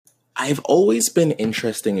I've always been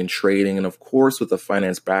interested in trading, and of course, with a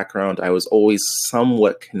finance background, I was always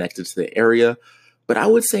somewhat connected to the area. But I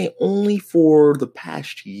would say only for the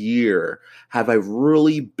past year have I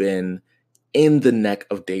really been in the neck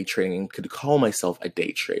of day trading, could call myself a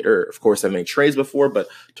day trader. Of course, I've made trades before, but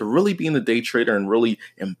to really be in the day trader and really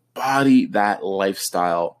embody that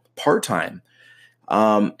lifestyle part time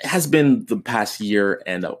has been the past year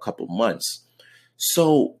and a couple months.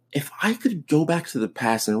 So if I could go back to the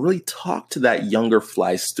past and really talk to that younger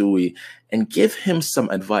Fly Stewie and give him some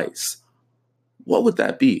advice, what would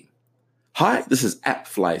that be? Hi, this is at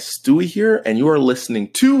Fly Stewie here, and you are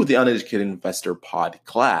listening to the Uneducated Investor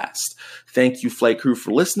Podcast. Thank you, Flight Crew,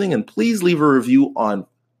 for listening, and please leave a review on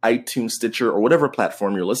iTunes, Stitcher, or whatever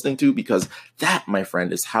platform you're listening to, because that, my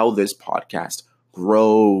friend, is how this podcast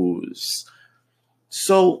grows.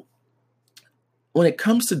 So, when it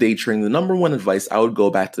comes to day trading, the number one advice I would go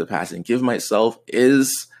back to the past and give myself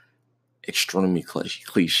is extremely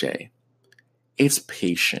cliche. It's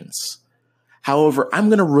patience. However, I'm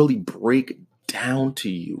going to really break down to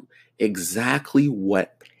you exactly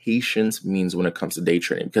what patience means when it comes to day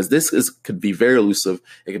trading, because could be very elusive.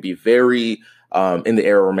 It could be very in the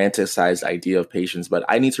air romanticized idea of patience, but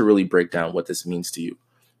I need to really break down what this means to you,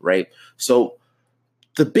 right? So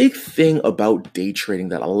the big thing about day trading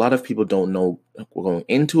that a lot of people don't know going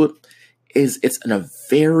into it is it's a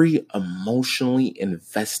very emotionally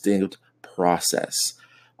invested process.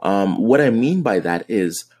 What I mean by that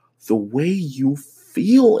is the way you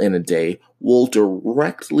feel in a day will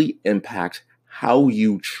directly impact how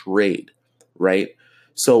you trade, right?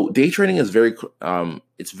 So day trading is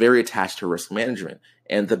it's very attached to risk management.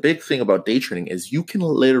 And the big thing about day trading is you can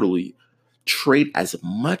literally trade as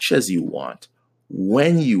much as you want,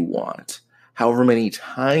 when you want, however many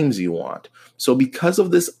times you want. So because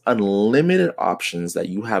of this unlimited options that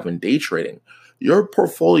you have in day trading, your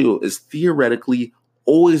portfolio is theoretically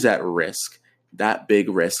always at risk, that big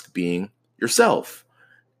risk being yourself.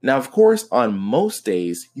 Now, of course, on most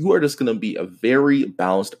days, you are just going to be a very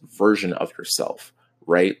balanced version of yourself,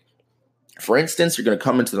 right? For instance, you're going to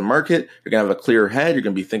come into the market, you're going to have a clear head, you're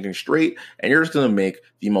going to be thinking straight, and you're just going to make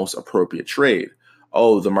the most appropriate trade.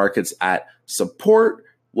 Oh, the market's at support.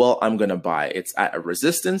 Well, I'm going to buy. It's at a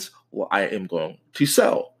resistance. Well, I am going to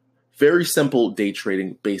sell. Very simple day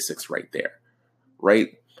trading basics right there,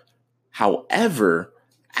 right? However,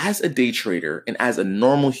 as a day trader and as a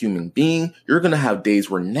normal human being, you're going to have days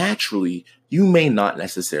where naturally you may not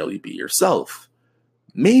necessarily be yourself.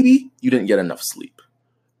 Maybe you didn't get enough sleep.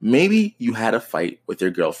 Maybe you had a fight with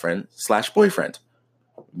your girlfriend/boyfriend.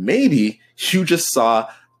 Maybe you just saw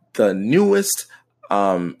the newest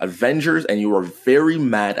Avengers and you were very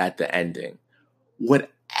mad at the ending.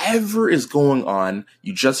 Whatever is going on,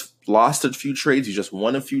 you just lost a few trades, you just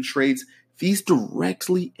won a few trades. These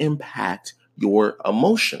directly impact your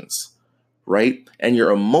emotions, right? And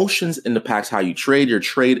your emotions impacts how you trade. Your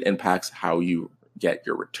trade impacts how you get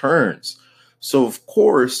your returns. So, of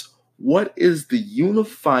course, what is the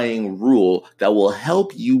unifying rule that will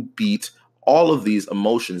help you beat all of these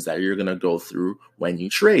emotions that you're going to go through when you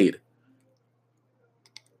trade?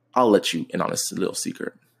 I'll let you in on a little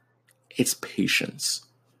secret. It's patience.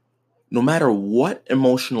 No matter what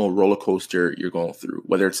emotional roller coaster you're going through,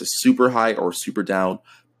 whether it's a super high or super down,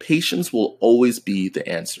 patience will always be the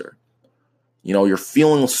answer. You know, you're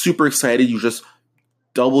feeling super excited. You just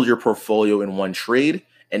doubled your portfolio in one trade,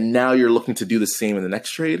 and now you're looking to do the same in the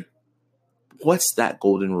next trade. What's that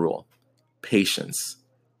golden rule? Patience.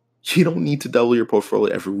 You don't need to double your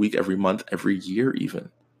portfolio every week, every month, every year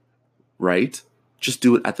even, right? Just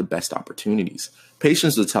do it at the best opportunities.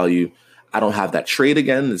 Patience will tell you, I don't have that trade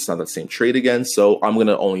again. It's not that same trade again. So I'm going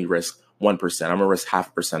to only risk 1%. I'm going to risk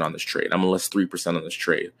 0.5% on this trade. I'm going to risk 3% on this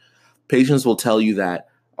trade. Patience will tell you that,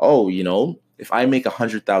 oh, you know, if I make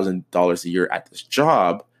 $100,000 a year at this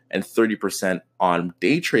job and 30% on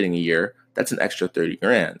day trading a year, that's an extra 30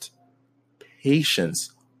 grand.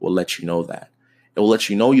 Patience will let you know that. It will let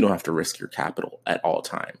you know you don't have to risk your capital at all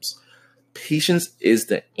times. Patience is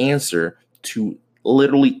the answer to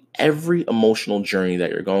literally every emotional journey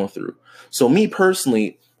that you're going through. So me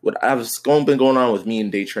personally, what been going on with me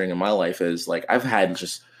in day trading in my life is like I've had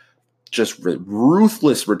just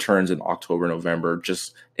ruthless returns in October, November,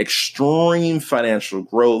 just extreme financial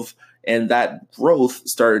growth. And that growth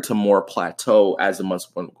started to more plateau as the months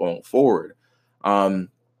went going forward.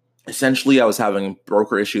 Essentially, I was having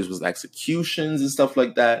broker issues with executions and stuff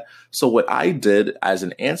like that. So what I did as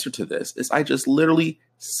an answer to this is I just literally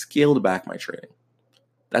scaled back my trading.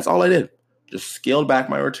 That's all I did. Just scaled back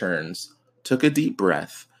my returns, took a deep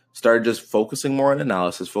breath, started just focusing more on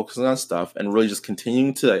analysis, focusing on stuff, and really just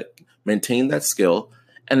continuing to maintain that skill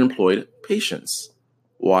and employed patience.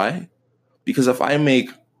 Why? Because if I make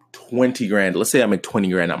 20 grand, let's say I make 20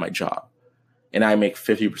 grand at my job, and I make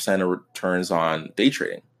 50% of returns on day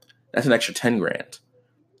trading, that's an extra 10 grand.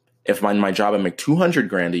 If in my job I make 200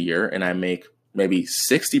 grand a year and I make maybe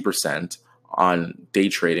 60% on day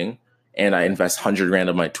trading and I invest 100 grand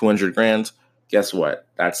of my 200 grand, guess what?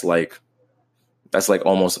 That's like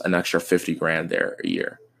almost an extra 50 grand there a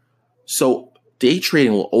year. So day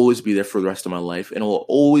trading will always be there for the rest of my life, and it will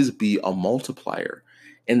always be a multiplier.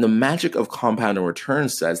 And the magic of compounding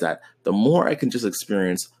returns says that the more I can just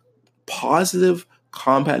experience positive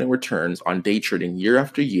compounding returns on day trading year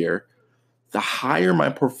after year, the higher my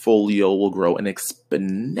portfolio will grow, and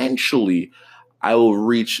exponentially I will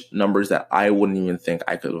reach numbers that I wouldn't even think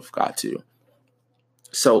I could have got to.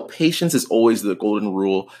 So patience is always the golden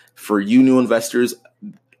rule for you new investors.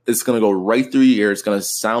 It's going to go right through your ear. It's going to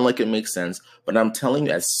sound like it makes sense, but I'm telling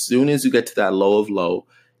you, as soon as you get to that low of low,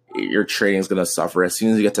 your trading is going to suffer. As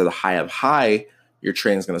soon as you get to the high of high, your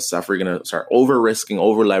trading is going to suffer. You're going to start over risking,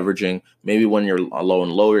 over leveraging. Maybe when you're low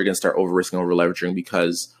and low, you're going to start over risking, over leveraging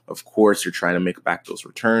because, of course, you're trying to make back those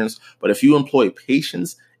returns. But if you employ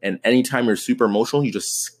patience and anytime you're super emotional, you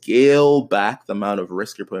just scale back the amount of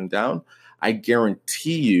risk you're putting down, I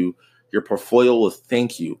guarantee you your portfolio will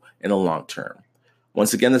thank you in the long term.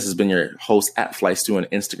 Once again, this has been your host at FlyStew on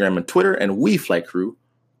Instagram and Twitter, and we, Flight Crew,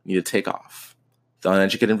 need to take off. The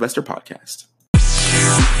Uneducated Investor Podcast.